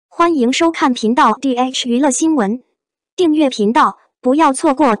欢迎收看频道 D.H 娱乐新闻，订阅频道，不要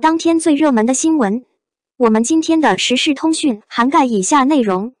错过当天最热门的新闻。我们今天的时事通讯涵盖以下内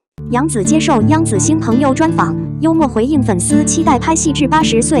容：杨紫接受央紫新朋友专访，幽默回应粉丝期待拍戏至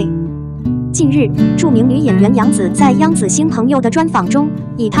80岁。近日，著名女演员杨紫在央紫新朋友的专访中，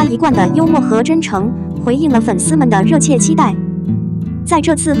以她一贯的幽默和真诚，回应了粉丝们的热切期待。在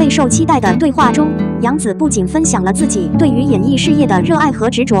这次备受期待的对话中，杨紫不仅分享了自己对于演艺事业的热爱和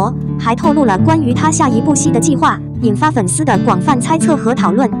执着，还透露了关于她下一部戏的计划，引发粉丝的广泛猜测和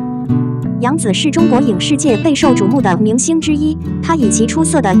讨论。杨紫是中国影视界备受瞩目的明星之一，她以其出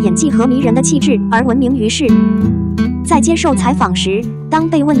色的演技和迷人的气质而闻名于世。在接受采访时，当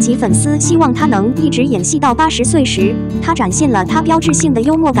被问及粉丝希望她能一直演戏到80岁时，她展现了她标志性的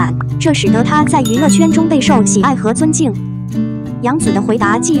幽默感，这使得她在娱乐圈中备受喜爱和尊敬。杨紫的回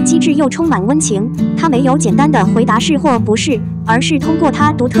答既机智又充满温情，她没有简单的回答是或不是，而是通过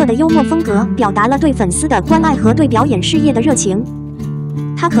她独特的幽默风格，表达了对粉丝的关爱和对表演事业的热情。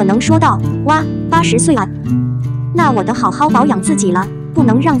她可能说道：“哇，80岁啊，那我得好好保养自己了，不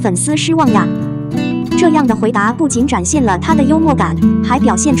能让粉丝失望呀。”这样的回答不仅展现了她的幽默感，还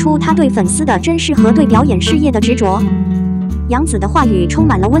表现出她对粉丝的珍视和对表演事业的执着。杨紫的话语充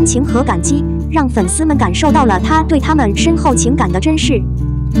满了温情和感激，让粉丝们感受到了她对他们深厚情感的珍视。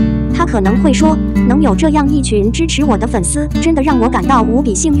她可能会说：“能有这样一群支持我的粉丝，真的让我感到无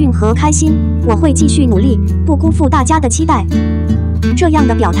比幸运和开心。我会继续努力，不辜负大家的期待。”这样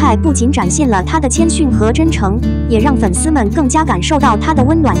的表态不仅展现了她的谦逊和真诚，也让粉丝们更加感受到她的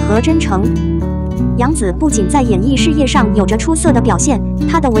温暖和真诚。杨紫不仅在演艺事业上有着出色的表现，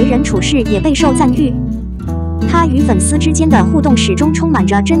她的为人处事也备受赞誉。她与粉丝之间的互动始终充满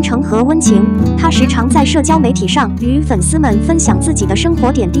着真诚和温情，她时常在社交媒体上与粉丝们分享自己的生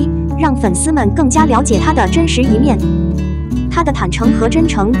活点滴，让粉丝们更加了解她的真实一面。她的坦诚和真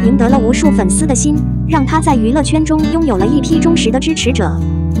诚赢得了无数粉丝的心，让她在娱乐圈中拥有了一批忠实的支持者。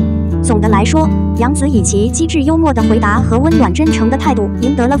总的来说，杨紫以其机智幽默的回答和温暖真诚的态度，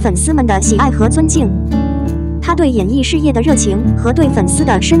赢得了粉丝们的喜爱和尊敬。她对演艺事业的热情和对粉丝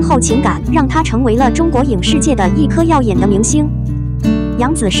的深厚情感，让她成为了中国影视界的一颗耀眼的明星。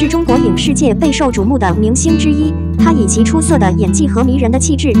杨紫是中国影视界备受瞩目的明星之一，她以其出色的演技和迷人的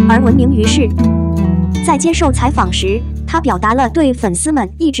气质而闻名于世。在接受采访时，她表达了对粉丝们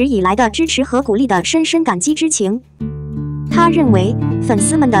一直以来的支持和鼓励的深深感激之情。她认为，粉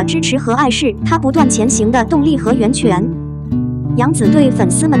丝们的支持和爱是她不断前行的动力和源泉。杨紫对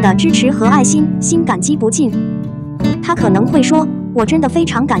粉丝们的支持和爱心感激不尽。她可能会说：“我真的非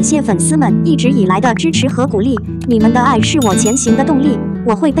常感谢粉丝们一直以来的支持和鼓励，你们的爱是我前行的动力，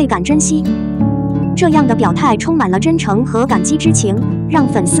我会倍感珍惜。”这样的表态充满了真诚和感激之情，让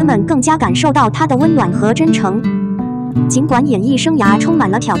粉丝们更加感受到她的温暖和真诚。尽管演艺生涯充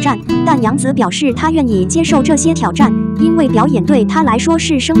满了挑战，但杨紫表示她愿意接受这些挑战，因为表演对她来说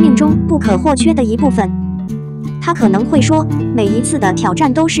是生命中不可或缺的一部分。她可能会说：“每一次的挑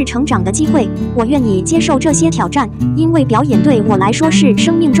战都是成长的机会，我愿意接受这些挑战，因为表演对我来说是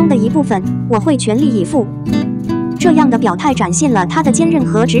生命中的一部分，我会全力以赴。”这样的表态展现了她的坚韧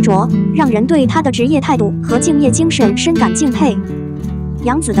和执着，让人对她的职业态度和敬业精神深感敬佩。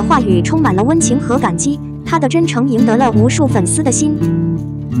杨紫的话语充满了温情和感激，她的真诚赢得了无数粉丝的心。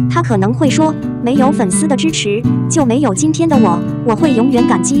她可能会说：“没有粉丝的支持，就没有今天的我，我会永远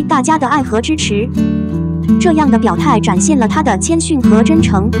感激大家的爱和支持。”这样的表态展现了她的谦逊和真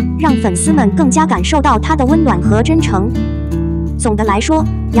诚，让粉丝们更加感受到她的温暖和真诚。总的来说，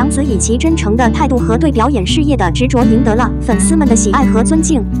杨紫以其真诚的态度和对表演事业的执着，赢得了粉丝们的喜爱和尊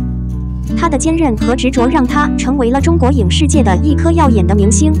敬。她的坚韧和执着让她成为了中国影视界的一颗耀眼的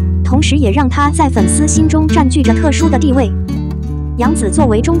明星，同时也让她在粉丝心中占据着特殊的地位。杨紫作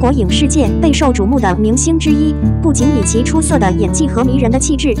为中国影视界备受瞩目的明星之一，不仅以其出色的演技和迷人的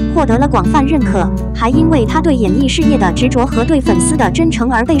气质获得了广泛认可，还因为她对演艺事业的执着和对粉丝的真诚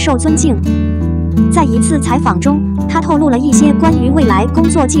而备受尊敬。在一次采访中，她透露了一些关于未来工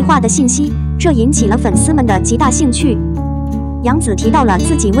作计划的信息，这引起了粉丝们的极大兴趣。杨紫提到了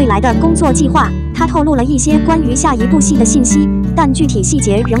自己未来的工作计划，她透露了一些关于下一部戏的信息，但具体细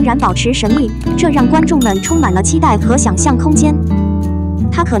节仍然保持神秘，这让观众们充满了期待和想象空间。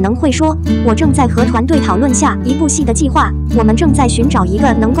她可能会说：“我正在和团队讨论下一部戏的计划，我们正在寻找一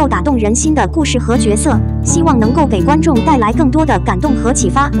个能够打动人心的故事和角色，希望能够给观众带来更多的感动和启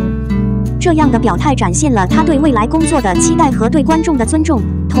发。”这样的表态展现了她对未来工作的期待和对观众的尊重，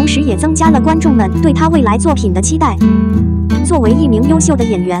同时也增加了观众们对她未来作品的期待。作为一名优秀的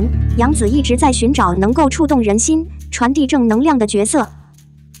演员，杨紫一直在寻找能够触动人心、传递正能量的角色。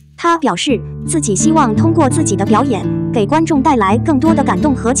她表示自己希望通过自己的表演，给观众带来更多的感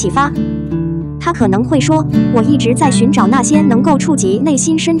动和启发。他可能会说，我一直在寻找那些能够触及内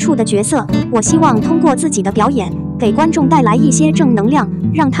心深处的角色，我希望通过自己的表演，给观众带来一些正能量，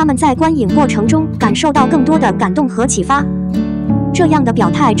让他们在观影过程中感受到更多的感动和启发。这样的表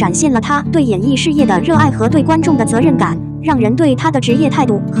态展现了他对演艺事业的热爱和对观众的责任感，让人对他的职业态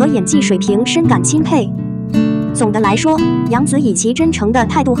度和演技水平深感钦佩。总的来说，杨紫以其真诚的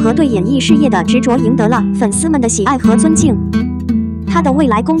态度和对演艺事业的执着赢得了粉丝们的喜爱和尊敬。他的未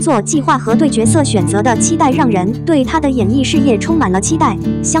来工作计划和对角色选择的期待让人对他的演艺事业充满了期待，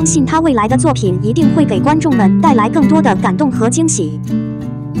相信他未来的作品一定会给观众们带来更多的感动和惊喜。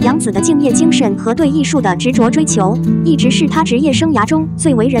杨紫的敬业精神和对艺术的执着追求，一直是他职业生涯中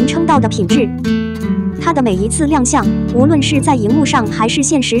最为人称道的品质。他的每一次亮相，无论是在荧幕上还是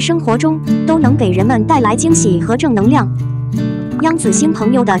现实生活中，都能给人们带来惊喜和正能量。央紫新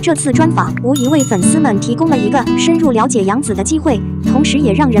朋友的这次专访，无疑为粉丝们提供了一个深入了解杨紫的机会，同时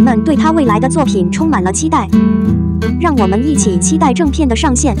也让人们对他未来的作品充满了期待。让我们一起期待正片的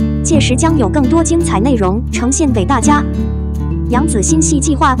上线，届时将有更多精彩内容呈现给大家。杨紫新戏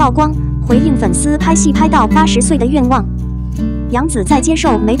计划曝光，回应粉丝拍戏拍到80岁的愿望。杨紫在接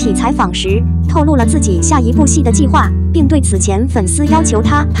受媒体采访时，透露了自己下一部戏的计划，并对此前粉丝要求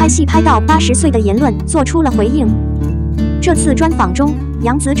她拍戏拍到80岁的言论做出了回应。这次专访中，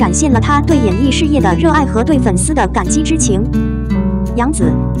杨紫展现了她对演艺事业的热爱和对粉丝的感激之情。杨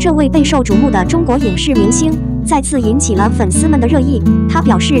紫，这位备受瞩目的中国影视明星，再次引起了粉丝们的热议。她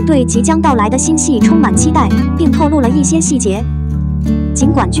表示对即将到来的新戏充满期待，并透露了一些细节。尽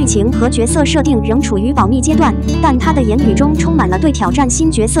管剧情和角色设定仍处于保密阶段，但她的言语中充满了对挑战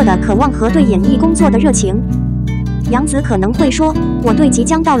新角色的渴望和对演艺工作的热情。杨紫可能会说，我对即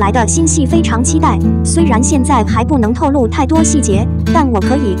将到来的新戏非常期待，虽然现在还不能透露太多细节，但我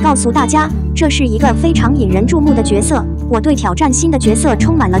可以告诉大家，这是一个非常引人注目的角色，我对挑战新的角色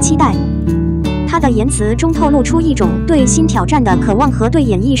充满了期待。他的言辞中透露出一种对新挑战的渴望和对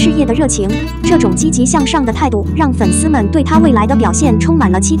演艺事业的热情，这种积极向上的态度让粉丝们对他未来的表现充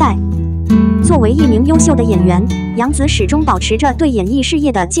满了期待。作为一名优秀的演员，杨紫始终保持着对演艺事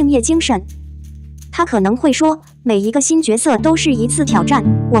业的敬业精神。他可能会说，每一个新角色都是一次挑战，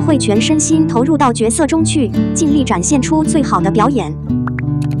我会全身心投入到角色中去，尽力展现出最好的表演。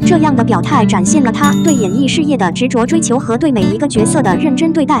这样的表态展现了他对演艺事业的执着追求和对每一个角色的认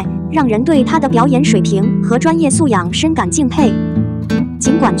真对待，让人对他的表演水平和专业素养深感敬佩。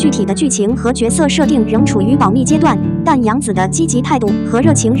尽管具体的剧情和角色设定仍处于保密阶段，但杨紫的积极态度和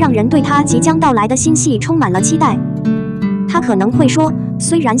热情让人对他即将到来的新戏充满了期待。他可能会说，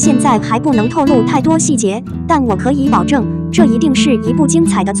虽然现在还不能透露太多细节，但我可以保证，这一定是一部精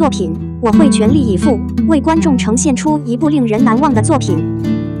彩的作品，我会全力以赴，为观众呈现出一部令人难忘的作品。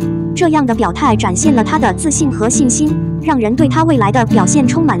这样的表态展现了他的自信和信心，让人对他未来的表现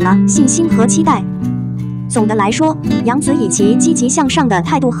充满了信心和期待。总的来说，杨紫以其积极向上的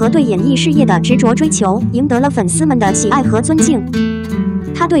态度和对演艺事业的执着追求，赢得了粉丝们的喜爱和尊敬。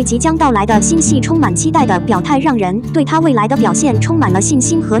他对即将到来的新戏充满期待的表态，让人对他未来的表现充满了信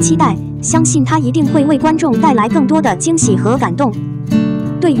心和期待，相信他一定会为观众带来更多的惊喜和感动。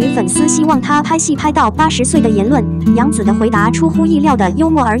对于粉丝希望他拍戏拍到80岁的言论，杨紫的回答出乎意料的幽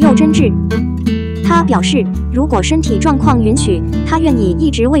默而又真挚。他表示，如果身体状况允许，他愿意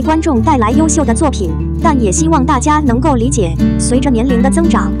一直为观众带来优秀的作品，但也希望大家能够理解，随着年龄的增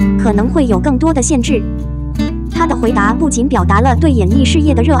长，可能会有更多的限制。他的回答不仅表达了对演艺事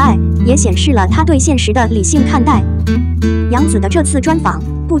业的热爱，也显示了他对现实的理性看待。杨紫的这次专访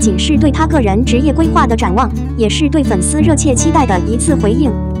不仅是对他个人职业规划的展望，也是对粉丝热切期待的一次回应。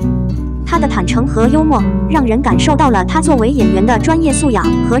他的坦诚和幽默让人感受到了他作为演员的专业素养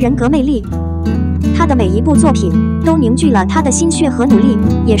和人格魅力。他的每一部作品都凝聚了他的心血和努力，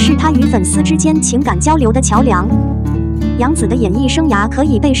也是他与粉丝之间情感交流的桥梁。杨紫的演艺生涯可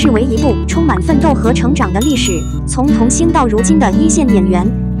以被视为一部充满奋斗和成长的历史，从童星到如今的一线演员，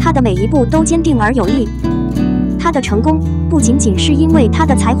他的每一步都坚定而有力。他的成功不仅仅是因为他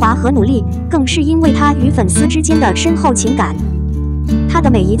的才华和努力，更是因为他与粉丝之间的深厚情感。他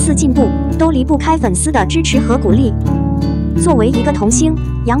的每一次进步都离不开粉丝的支持和鼓励。作为一个童星，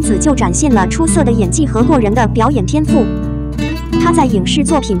杨紫就展现了出色的演技和过人的表演天赋。他在影视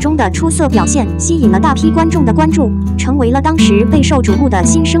作品中的出色表现吸引了大批观众的关注，成为了当时备受瞩目的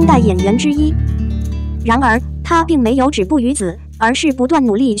新生代演员之一。然而，他并没有止步于此，而是不断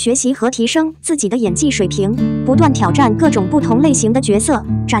努力学习和提升自己的演技水平，不断挑战各种不同类型的角色，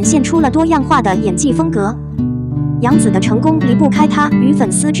展现出了多样化的演技风格。杨紫的成功离不开他与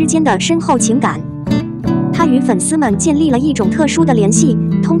粉丝之间的深厚情感。他与粉丝们建立了一种特殊的联系，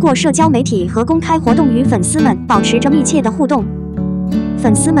通过社交媒体和公开活动与粉丝们保持着密切的互动。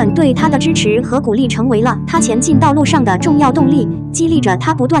粉丝们对他的支持和鼓励成为了他前进道路上的重要动力，激励着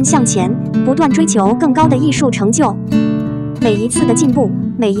他不断向前，不断追求更高的艺术成就。每一次的进步，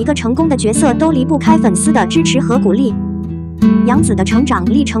每一个成功的角色都离不开粉丝的支持和鼓励。杨紫的成长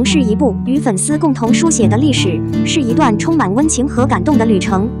历程是一部与粉丝共同书写的历史，是一段充满温情和感动的旅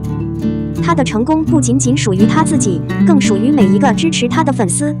程。她的成功不仅仅属于她自己，更属于每一个支持她的粉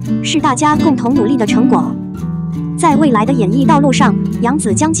丝，是大家共同努力的成果。在未来的演艺道路上，杨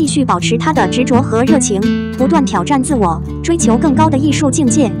紫将继续保持她的执着和热情，不断挑战自我，追求更高的艺术境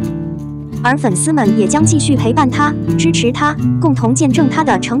界。而粉丝们也将继续陪伴她，支持她，共同见证她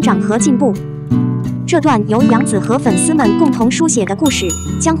的成长和进步。这段由杨紫和粉丝们共同书写的故事，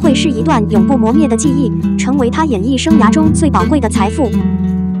将会是一段永不磨灭的记忆，成为她演艺生涯中最宝贵的财富。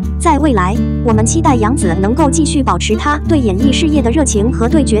在未来，我们期待杨紫能够继续保持她对演艺事业的热情和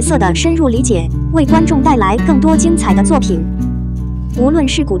对角色的深入理解，为观众带来更多精彩的作品。无论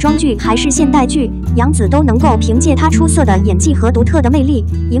是古装剧还是现代剧，杨紫都能够凭借她出色的演技和独特的魅力，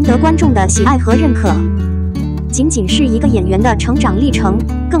赢得观众的喜爱和认可。仅仅是一个演员的成长历程，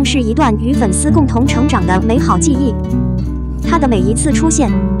更是一段与粉丝共同成长的美好记忆。她的每一次出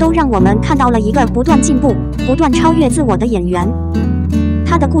现，都让我们看到了一个不断进步、不断超越自我的演员。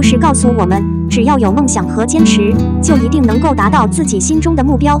她的故事告诉我们，只要有梦想和坚持，就一定能够达到自己心中的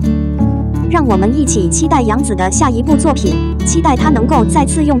目标。让我们一起期待杨紫的下一部作品，期待她能够再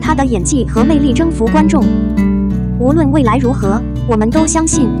次用她的演技和魅力征服观众。无论未来如何，我们都相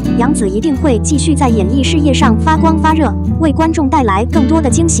信杨紫一定会继续在演艺事业上发光发热，为观众带来更多的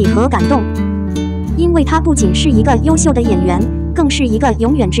惊喜和感动。因为她不仅是一个优秀的演员，更是一个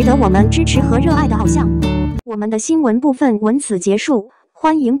永远值得我们支持和热爱的偶像。我们的新闻部分文此结束，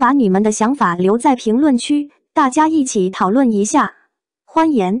欢迎把你们的想法留在评论区，大家一起讨论一下。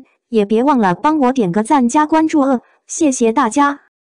欢迎，也别忘了帮我点个赞加关注谢谢大家。